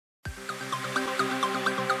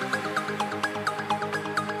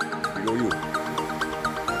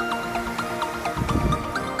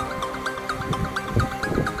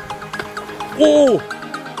Oh!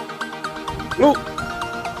 Look!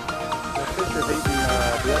 The fish have eaten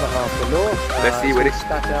the other half below. Let's see what it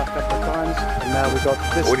stuck out a couple of times, and now we've got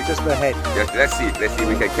this, just the head. Yes, let's see if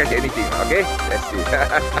we can catch anything, okay? Let's see.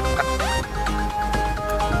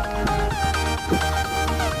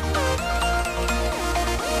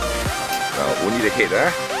 Only the head,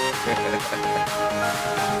 huh?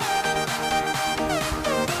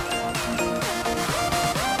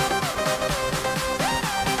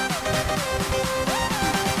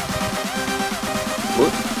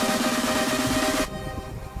 Good.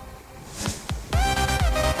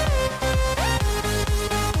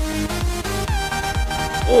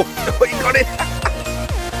 Oh, you got it!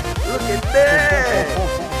 Look at that!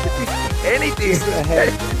 Anything! Just a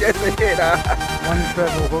head, huh? One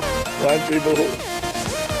treble hook. One treble hook.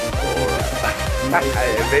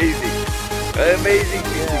 Alright. Amazing. Amazing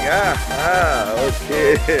fishing, huh?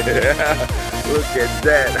 Okay. Look at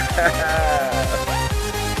that.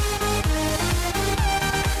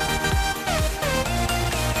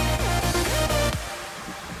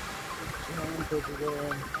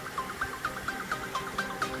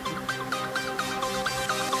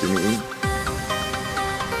 Sini.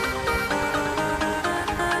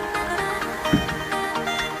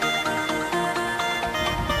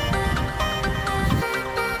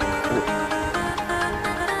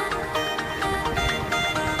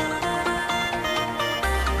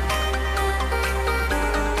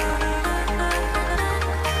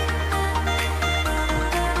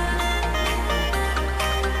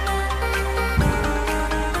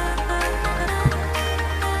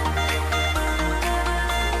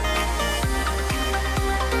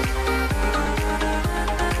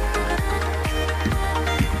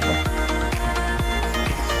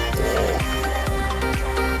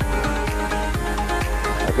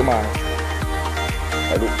 Cái mà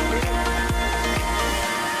phải đụng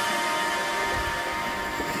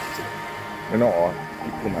cái nọ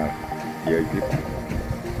cái mà về cái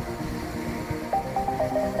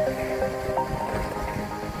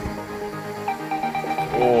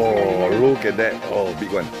oh look at that, oh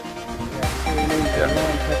big one. Yeah.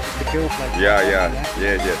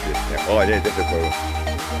 Oh yeah, that's a problem.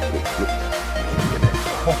 Look.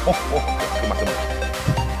 Come on.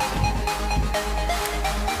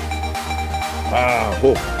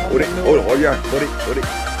 Oh yeah, got it.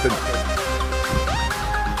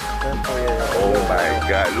 Oh my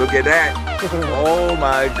God, look at that. Oh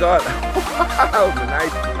my God. Wow,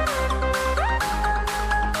 nice.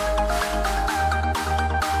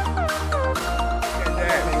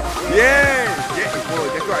 Yes, oh,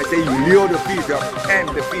 that's why I say you lure the fish and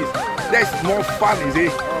the fish. That's more fun, you see.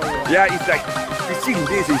 Yeah, it's like fishing.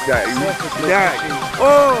 This is like,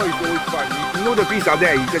 oh, it's always fun. You know the fish out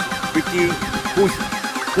there, you just freaking push.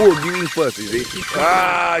 Who will give in first, you see?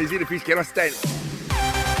 You see the fish cannot stand.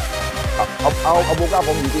 Ao bố cá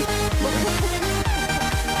bông gì đi.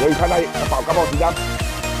 Rồi, đây, cá bông gì đó.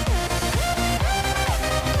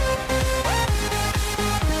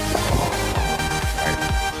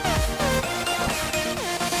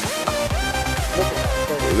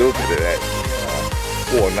 Look at that.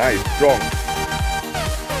 Oh, nice, strong.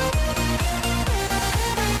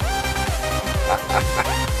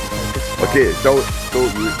 Okay, so you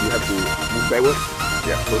have to move backward.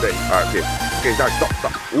 Yeah, so that. Okay, now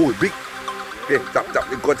stop. Oh, big. Okay, stop.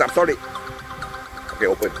 Go stop. Sorry. Okay,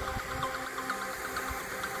 open.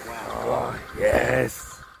 Wow. Yes.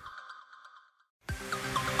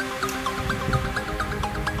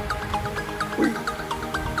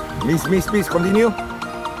 Miss, continue.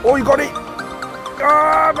 Oh, you got it.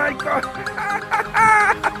 Oh my God.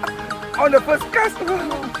 On the first cast.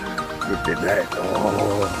 Look at that.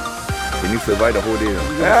 Oh. Can you survive the whole day?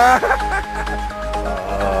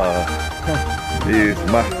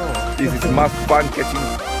 This is much fun catching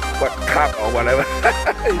what carp or whatever.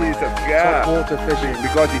 It's a water fishing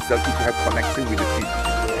because it have connection with the fish.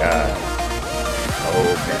 Yeah.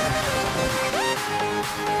 Oh man.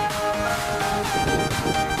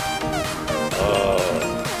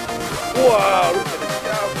 Wow! Look at the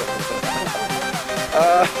jump.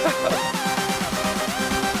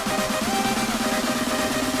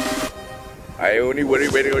 I only worry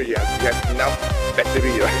whether you have enough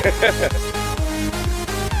battery.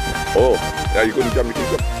 Oh, yeah, you couldn't jump, you can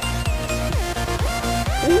jump.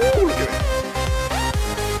 Ooh, look at that.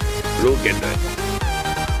 Look at that.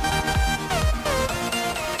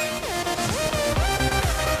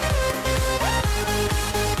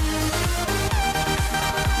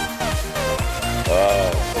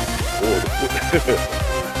 Wow. Oh, the foot.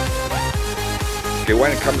 Okay,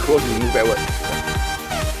 when it comes close, you move backward.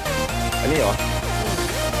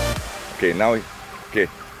 Okay, now, okay.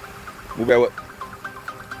 Move backward.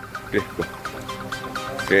 Okay, go.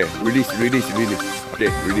 Okay, release. Okay,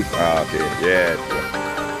 release. Okay, yes.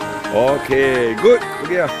 Okay, good.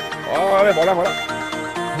 Okay. Oh, bỏ ra.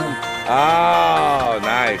 Oh,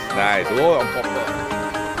 nice. Oh, on top.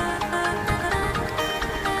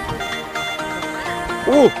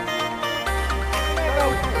 Oh,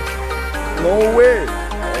 no way.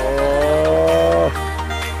 Oh,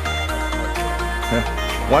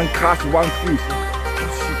 one cast, one fish.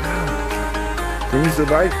 Can you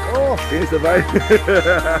survive? Oh, can you survive?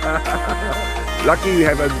 Lucky you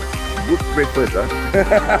have a good breakfast, huh?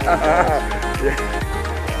 Yeah.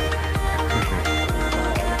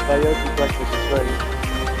 Coyote breakfast is ready.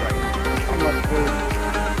 So much food.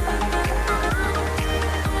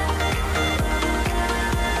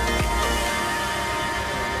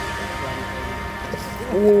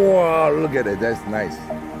 Wow, look at it, that's nice.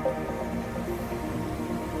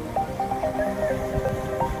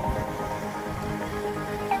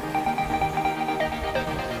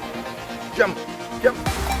 Jump.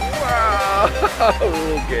 Wow,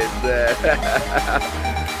 look at that.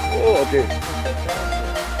 Oh, okay.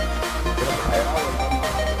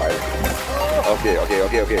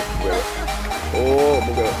 Okay. Oh,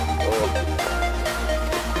 move it. Oh,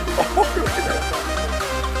 look at that.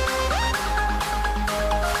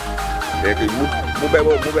 Okay, move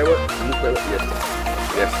backward.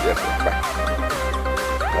 Yes. Back.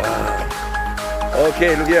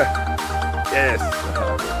 Okay, look here. Yes.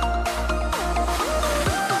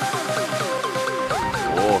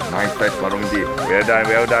 Oh, nice catch, Barramundi.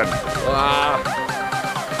 Well done. Wow.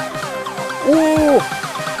 Oh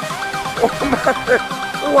my.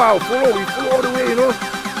 Wow, follow all the way, you know.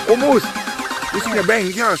 Almost. You see the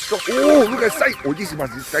bank, yeah, stop. Oh, look at size. Oh, this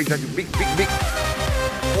must be size big.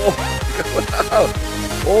 Oh, wow.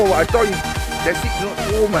 Oh, I thought that's it, you know.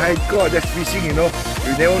 Oh my god, that's fishing, you know.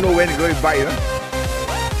 You never know when you're going to bite, you know.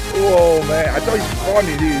 Oh man, I thought it's gone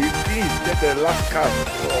already. You finished, that's the last cast.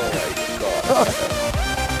 Oh my god.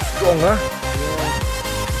 Strong, huh?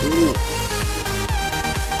 Yeah. Ooh.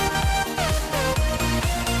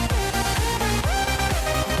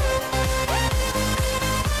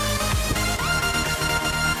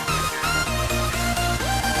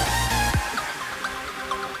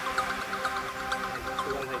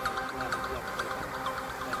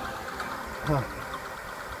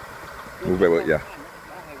 Move backward, yeah.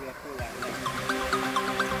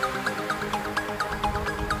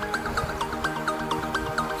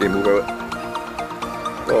 Okay, move backward.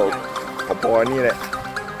 Oh, พอๆนี่แหละ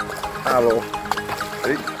5 โล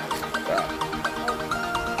Ready?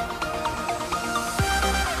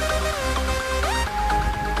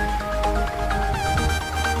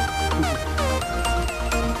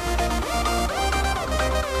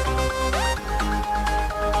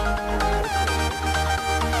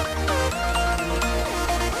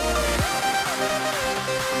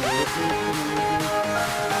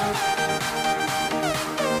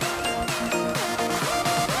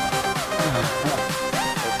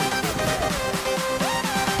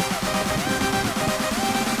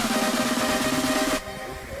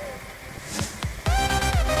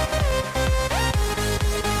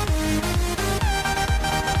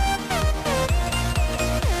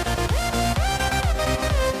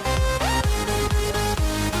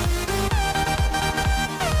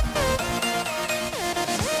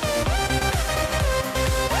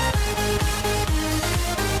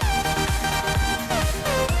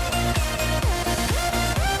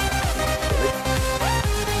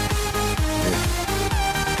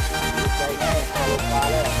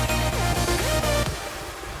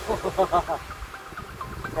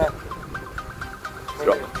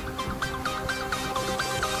 Stop.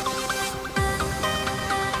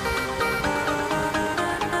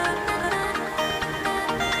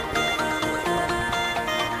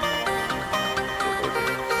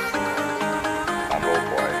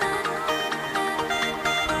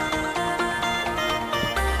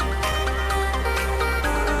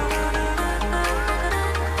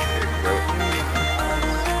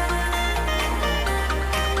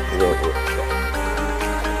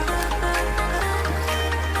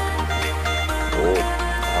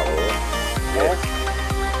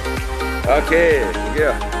 Okay,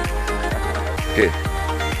 yeah. Okay.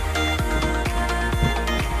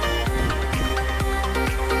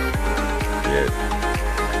 Yes.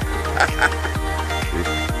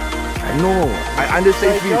 I know. I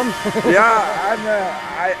understand fish. Yeah,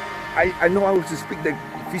 I know how to speak the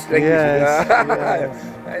fish language. Yes.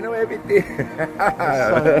 I know everything.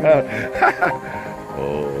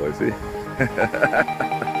 Oh, see.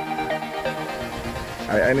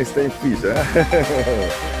 I understand fish.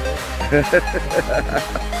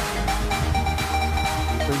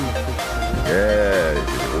 Yeah.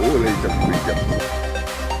 Oh, let jump, bring jump.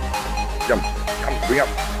 Jump, bring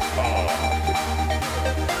up.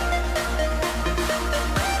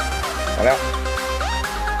 Out.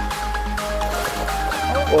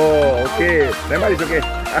 Oh, okay. Never mind, it's okay.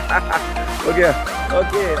 Okay.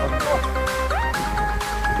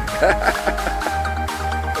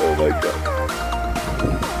 Oh my God.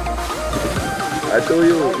 I told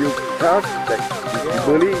you, you cast like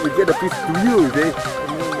bully, you get the fish to you, see?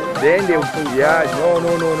 Then they, yeah, no. You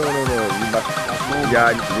must,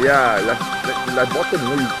 yeah, like bottom,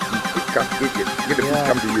 you quick cast it, get the fish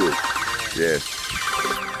come to you. Yes.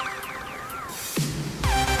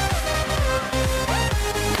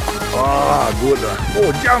 Ah, good.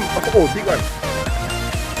 Oh, jump. Oh, big one.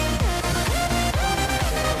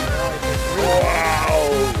 Wow.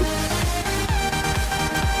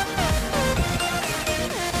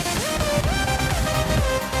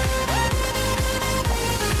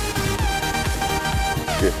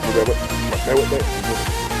 Okay, move backward.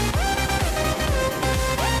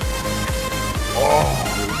 Oh,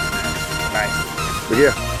 nice. Look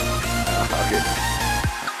here.